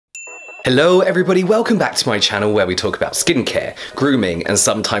Hello everybody, welcome back to my channel where we talk about skincare, grooming, and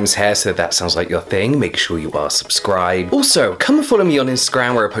sometimes hair, so if that sounds like your thing, make sure you are subscribed. Also, come and follow me on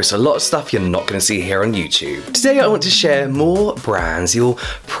Instagram where I post a lot of stuff you're not going to see here on YouTube. Today I want to share more brands you'll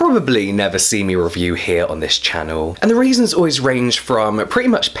probably never see me review here on this channel. And the reasons always range from pretty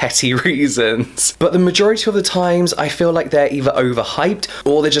much petty reasons, but the majority of the times I feel like they're either overhyped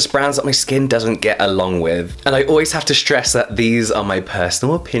or they're just brands that my skin doesn't get along with. And I always have to stress that these are my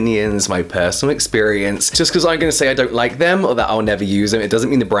personal opinions, my personal experience. Just because I'm going to say I don't like them or that I'll never use them, it doesn't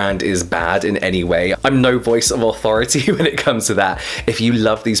mean the brand is bad in any way. I'm no voice of authority when it comes to that. If you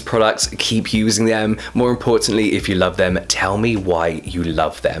love these products, keep using them. More importantly, if you love them, tell me why you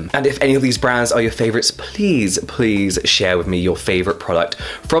love them. And if any of these brands are your favorites, please share with me your favorite product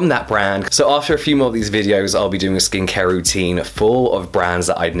from that brand. So after a few more of these videos, I'll be doing a skincare routine full of brands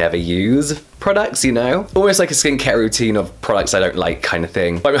that I'd never use. Products, you know? Almost like a skincare routine of products I don't like kind of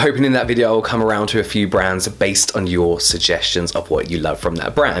thing. I'm hoping in that video I'll come around to a few brands based on your suggestions of what you love from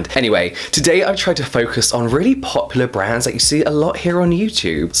that brand. Anyway, today I've tried to focus on really popular brands that you see a lot here on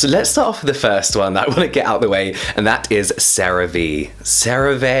YouTube. So let's start off with the first one that I want to get out of the way, and that is CeraVe.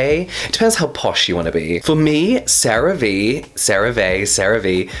 CeraVe? It depends how posh you want to be. For me, CeraVe,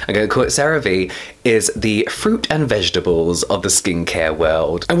 I'm going to call it CeraVe, is the fruit and vegetables of the skincare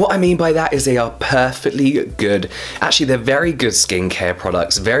world. And what I mean by that is they are perfectly good. Actually, they're very good skincare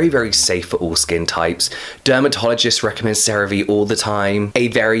products, very safe for all skin types. Dermatologists recommend CeraVe all the time. A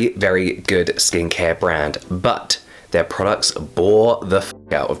very good skincare brand, but their products bore the f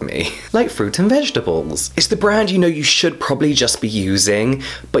out of me. Like fruit and vegetables. It's the brand you know you should probably just be using,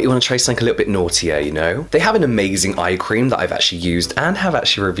 but you want to try something a little bit naughtier, you know? They have an amazing eye cream that I've actually used and have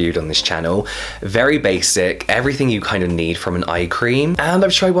actually reviewed on this channel. Very basic, everything you kind of need from an eye cream. And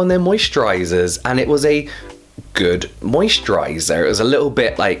I've tried one of their moisturizers, and it was a good moisturizer. It was a little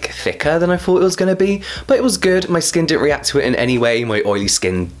bit like thicker than I thought it was going to be, but it was good. My skin didn't react to it in any way. My oily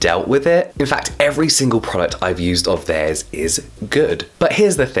skin dealt with it. In fact, every single product I've used of theirs is good. But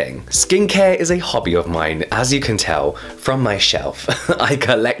here's the thing, skincare is a hobby of mine, as you can tell from my shelf. I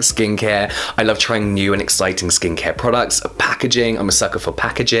collect skincare. I love trying new and exciting skincare products, packaging. I'm a sucker for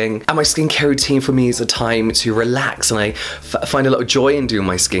packaging. And my skincare routine for me is a time to relax, and I find a lot of joy in doing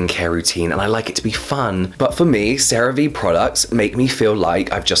my skincare routine, and I like it to be fun. But for me, CeraVe products make me feel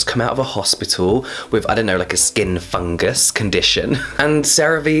like I've just come out of a hospital with, I don't know, like a skin fungus condition. And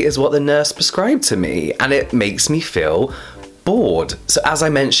CeraVe is what the nurse prescribed to me, and it makes me feel bored. So as I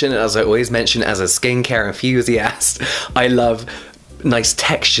mentioned, as I always mention as a skincare enthusiast, I love nice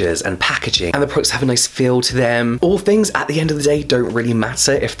textures and packaging, and the products have a nice feel to them. All things at the end of the day don't really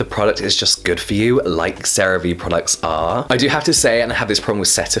matter if the product is just good for you, like CeraVe products are. I do have to say, and I have this problem with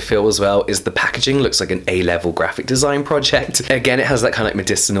Cetaphil as well, is the packaging looks like an A-level graphic design project. Again, it has that kind of like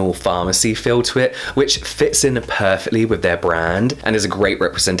medicinal pharmacy feel to it, which fits in perfectly with their brand and is a great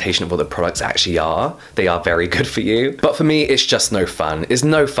representation of what the products actually are. They are very good for you. But for me, it's just no fun. It's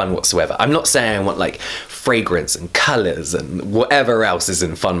no fun whatsoever. I'm not saying I want like fragrance and colors and whatever else is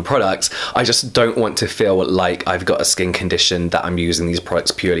in fun products. I just don't want to feel like I've got a skin condition that I'm using these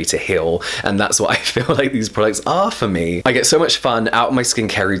products purely to heal, and that's what I feel like these products are for me. I get so much fun out of my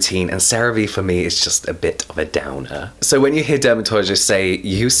skincare routine, and CeraVe for me is just a bit of a downer. So when you hear dermatologists say,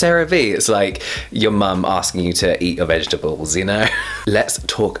 use CeraVe, it's like your mum asking you to eat your vegetables, you know? Let's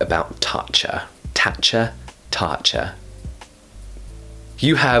talk about Tatcha. Tatcha.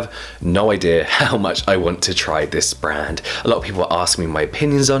 You have no idea how much I want to try this brand. A lot of people are asking me my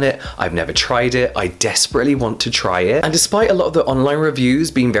opinions on it. I've never tried it. I desperately want to try it. And despite a lot of the online reviews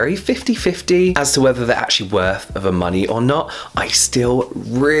being very 50-50 as to whether they're actually worth the money or not, I still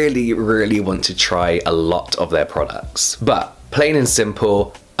really want to try a lot of their products. But plain and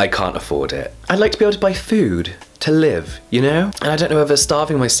simple, I can't afford it. I'd like to be able to buy food to live, you know? And I don't know whether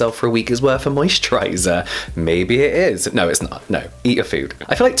starving myself for a week is worth a moisturizer. Maybe it is. No, it's not. No, eat your food.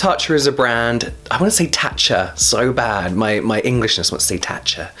 I feel like Tatcha is a brand, I want to say Tatcha so bad. My Englishness wants to say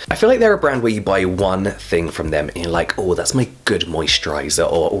Tatcha. I feel like they're a brand where you buy one thing from them and you're like, oh, that's my good moisturizer,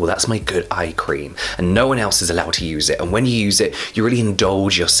 or oh, that's my good eye cream, and no one else is allowed to use it. And when you use it, you really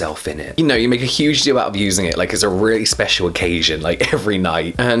indulge yourself in it. You know, you make a huge deal out of using it like it's a really special occasion, like every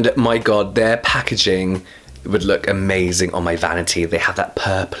night. And my God, their packaging would look amazing on my vanity. They have that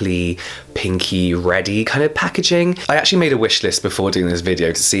purpley, pinky, reddy kind of packaging. I actually made a wish list before doing this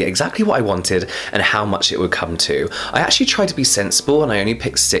video to see exactly what I wanted and how much it would come to. I actually tried to be sensible and I only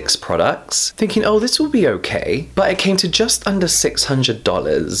picked 6 products, thinking, oh, this will be okay. But it came to just under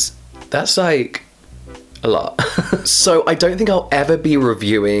 $600. That's like a lot. So I don't think I'll ever be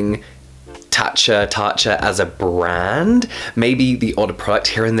reviewing Tatcha as a brand. Maybe the odd product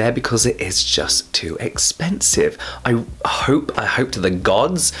here and there because it is just too expensive. I hope to the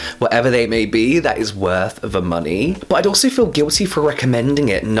gods, whatever they may be, that is worth the money. But I'd also feel guilty for recommending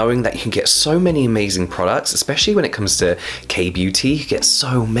it, knowing that you can get so many amazing products, especially when it comes to K-beauty. You get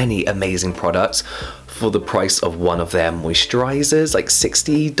so many amazing products for the price of one of their moisturizers, like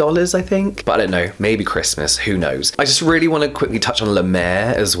 $60, I think. But I don't know, maybe Christmas, who knows. I just really want to quickly touch on La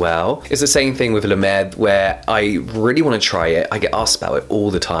Mer as well. It's the same thing with La Mer where I really want to try it. I get asked about it all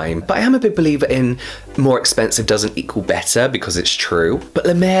the time, but I am a big believer in more expensive doesn't equal better, because it's true. But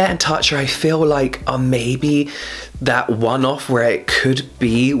La Mer and Tatcha, I feel like are maybe that one-off where it could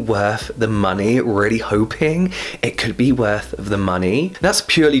be worth the money, really hoping it could be worth the money. That's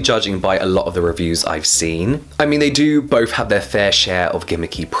purely judging by a lot of the reviews I've seen. I mean, they do both have their fair share of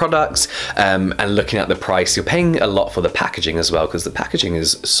gimmicky products, and looking at the price, you're paying a lot for the packaging as well, because the packaging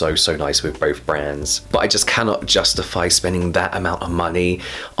is so nice with both brands. But I just cannot justify spending that amount of money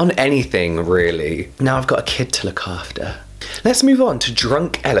on anything, really. Now I've got a kid to look after. Let's move on to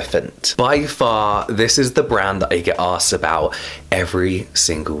Drunk Elephant. By far, this is the brand that I get asked about every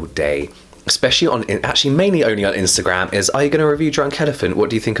single day. Especially on, actually mainly only on Instagram, is, are you going to review Drunk Elephant?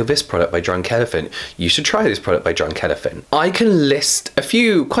 What do you think of this product by Drunk Elephant? You should try this product by Drunk Elephant. I can list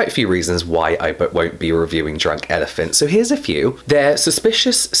quite a few reasons why I won't be reviewing Drunk Elephant. So here's a few. Their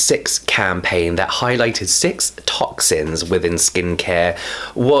Suspicious 6 campaign that highlighted 6 toxins within skincare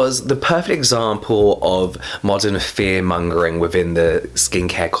was the perfect example of modern fear-mongering within the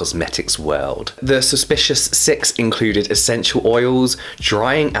skincare cosmetics world. The Suspicious 6 included essential oils,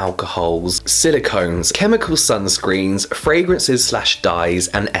 drying alcohols, silicones, chemical sunscreens, fragrances/dyes,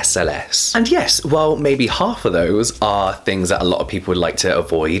 and SLS. And yes, while maybe half of those are things that a lot of people would like to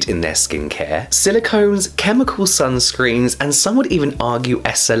avoid in their skincare, silicones, chemical sunscreens, and some would even argue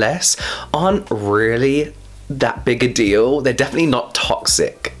SLS aren't really that big a deal. They're definitely not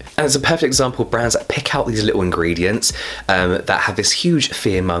toxic. And it's a perfect example of brands that pick out these little ingredients that have this huge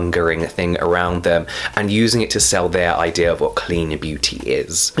fear-mongering thing around them and using it to sell their idea of what clean beauty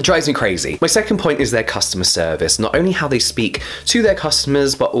is. It drives me crazy. My second point is their customer service. Not only how they speak to their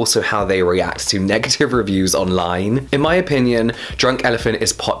customers, but also how they react to negative reviews online. In my opinion, Drunk Elephant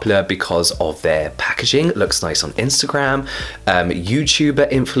is popular because of their packaging. It looks nice on Instagram. YouTuber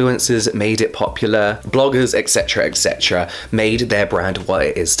influencers made it popular. Bloggers, etc., made their brand what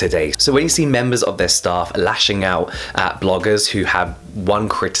it is today. So when you see members of their staff lashing out at bloggers who have one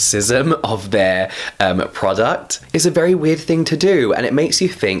criticism of their product, it's a very weird thing to do, and it makes you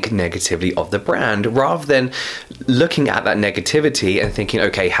think negatively of the brand rather than looking at that negativity and thinking,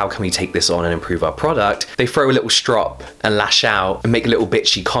 okay, how can we take this on and improve our product? They throw a little strop and lash out and make little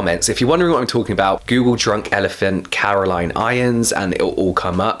bitchy comments. If you're wondering what I'm talking about, Google Drunk Elephant Caroline Irons and it'll all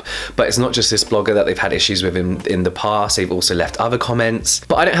come up. But it's not just this blogger that they've had issues with in the past. They've also left other comments.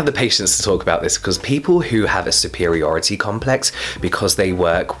 But I don't have the patience to talk about this, because people who have a superiority complex because they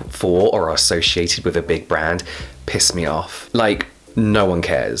work for or are associated with a big brand piss me off. Like, no one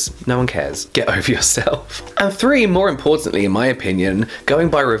cares. No one cares. Get over yourself. And 3, more importantly, in my opinion, going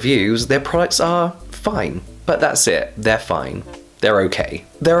by reviews, their products are fine. But that's it. They're fine. They're okay.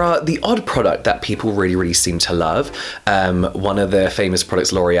 There are the odd product that people really seem to love. One of the famous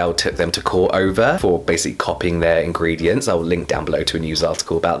products, L'Oreal took them to court over for basically copying their ingredients. I'll link down below to a news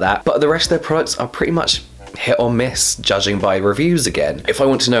article about that. But the rest of their products are pretty much hit or miss, judging by reviews again. If I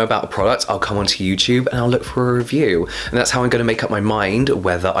want to know about a product, I'll come onto YouTube and I'll look for a review. And that's how I'm going to make up my mind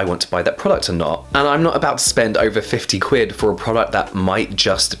whether I want to buy that product or not. And I'm not about to spend over 50 quid for a product that might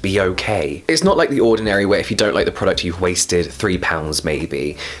just be okay. It's not like The Ordinary where if you don't like the product, you've wasted £3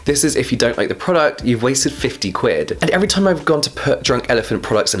 maybe. This is if you don't like the product, you've wasted 50 quid. And every time I've gone to put Drunk Elephant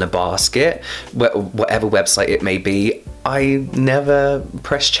products in a basket, whatever website it may be, I never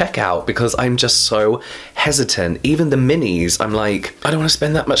press checkout because I'm just so hesitant. Even the minis, I'm like, I don't want to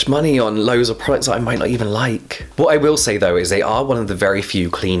spend that much money on loads of products that I might not even like. What I will say though is they are one of the very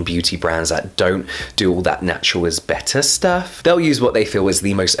few clean beauty brands that don't do all that natural is better stuff. They'll use what they feel is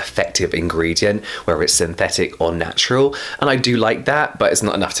the most effective ingredient, whether it's synthetic or natural, and I do like that, but it's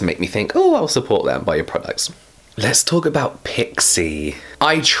not enough to make me think, oh, I'll support them, buy your products. Let's talk about Pixi.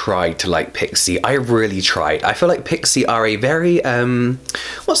 I tried to like Pixi. I really tried. I feel like Pixi are a very,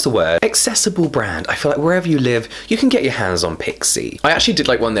 what's what's the word? Accessible brand. I feel like wherever you live, you can get your hands on Pixi. I actually did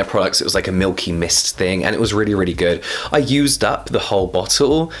like one of their products. It was like a milky mist thing and it was really, really good. I used up the whole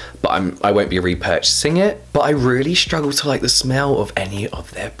bottle, but I won't be repurchasing it. But I really struggle to like the smell of any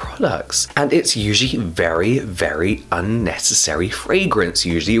of their products. And it's usually very, very unnecessary fragrance,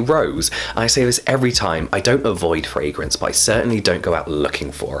 usually rose. And I say this every time. I don't avoid fragrance, but I certainly don't go out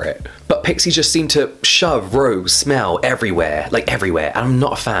looking for it. But Pixi just seem to shove rose smell everywhere, like everywhere, and I'm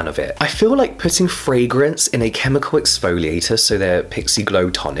not a fan of it. I feel like putting fragrance in a chemical exfoliator, so their Pixi Glow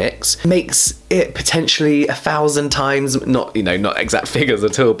Tonics, makes it potentially 1,000 times, not, you know, not exact figures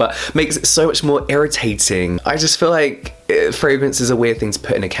at all, but makes it so much more irritating. I just feel like fragrance is a weird thing to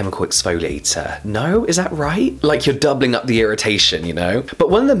put in a chemical exfoliator. No? Is that right? Like you're doubling up the irritation, you know? But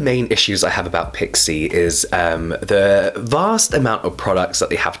one of the main issues I have about Pixi is the vast amount of products that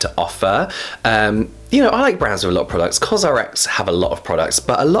they have to offer. You know, I like brands with a lot of products. CosRx have a lot of products,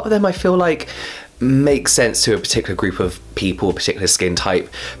 but a lot of them I feel like make sense to a particular group of people, a particular skin type.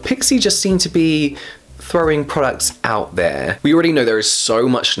 Pixi just seem to be throwing products out there. We already know there is so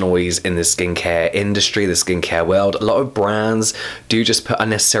much noise in the skincare industry, the skincare world. A lot of brands do just put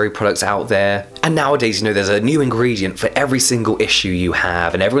unnecessary products out there. And nowadays, you know, there's a new ingredient for every single issue you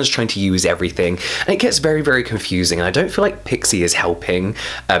have and everyone's trying to use everything. And it gets very, very confusing. And I don't feel like Pixi is helping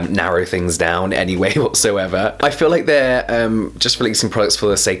narrow things down anyway whatsoever. I feel like they're just releasing products for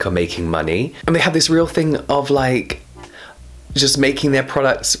the sake of making money. And they have this real thing of like, just making their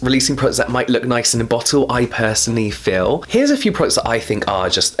products, releasing products that might look nice in a bottle, I personally feel. Here's a few products that I think are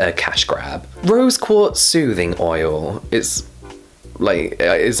just a cash grab. Rose Quartz Soothing Oil. It's like,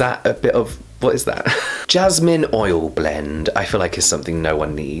 is that a bit of, what is that? Jasmine Oil Blend, I feel like is something no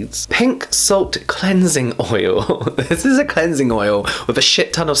one needs. Pink Salt Cleansing Oil. This is a cleansing oil with a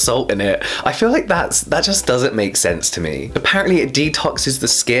shit ton of salt in it. I feel like that just doesn't make sense to me. Apparently it detoxes the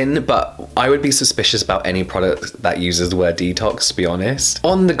skin, but I would be suspicious about any product that uses the word detox, to be honest.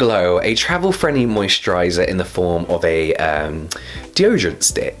 On the Glow, a travel-friendly moisturizer in the form of a deodorant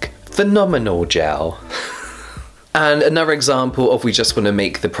stick. Phenomenal gel. And another example of we just want to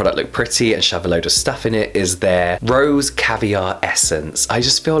make the product look pretty and shove a load of stuff in it is their Rose Caviar Essence. I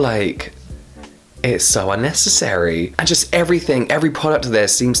just feel like it's so unnecessary. And just everything, every product there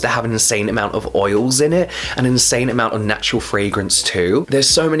seems to have an insane amount of oils in it, an insane amount of natural fragrance too. There's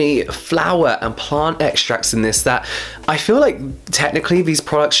so many flower and plant extracts in this that I feel like technically these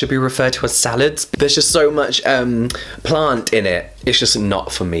products should be referred to as salads. There's just so much plant in it. It's just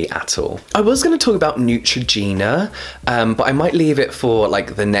not for me at all. I was going to talk about Neutrogena, but I might leave it for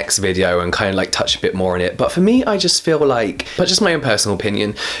like the next video and kind of like touch a bit more on it. But for me, I just feel like, but just my own personal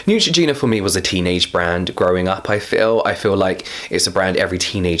opinion, Neutrogena for me was a teenage brand growing up, I feel. I feel like it's a brand every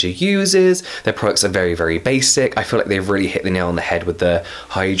teenager uses. Their products are very, very basic. I feel like they've really hit the nail on the head with the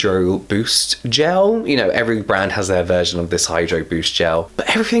Hydro Boost Gel. You know, every brand has their version of this Hydro Boost Gel. But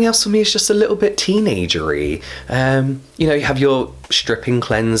everything else for me is just a little bit teenagery. You know, you have your stripping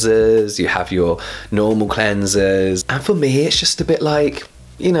cleansers, you have your normal cleansers, and for me it's just a bit like,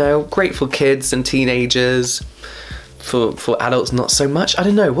 you know, great for kids and teenagers. For adults, not so much. I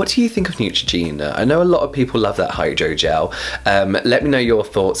don't know. What do you think of Neutrogena? I know a lot of people love that hydro gel. Let me know your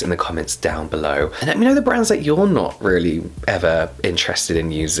thoughts in the comments down below. And let me know the brands that you're not really ever interested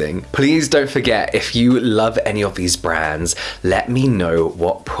in using. Please don't forget, if you love any of these brands, let me know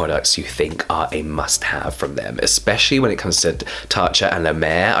what products you think are a must-have from them, especially when it comes to Tatcha and La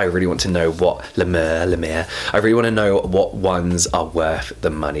Mer. I really want to know what La Mer. I really want to know what ones are worth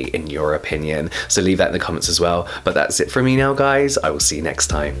the money in your opinion. So leave that in the comments as well. But that's it from me now, guys. I will see you next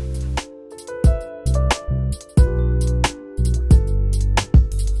time.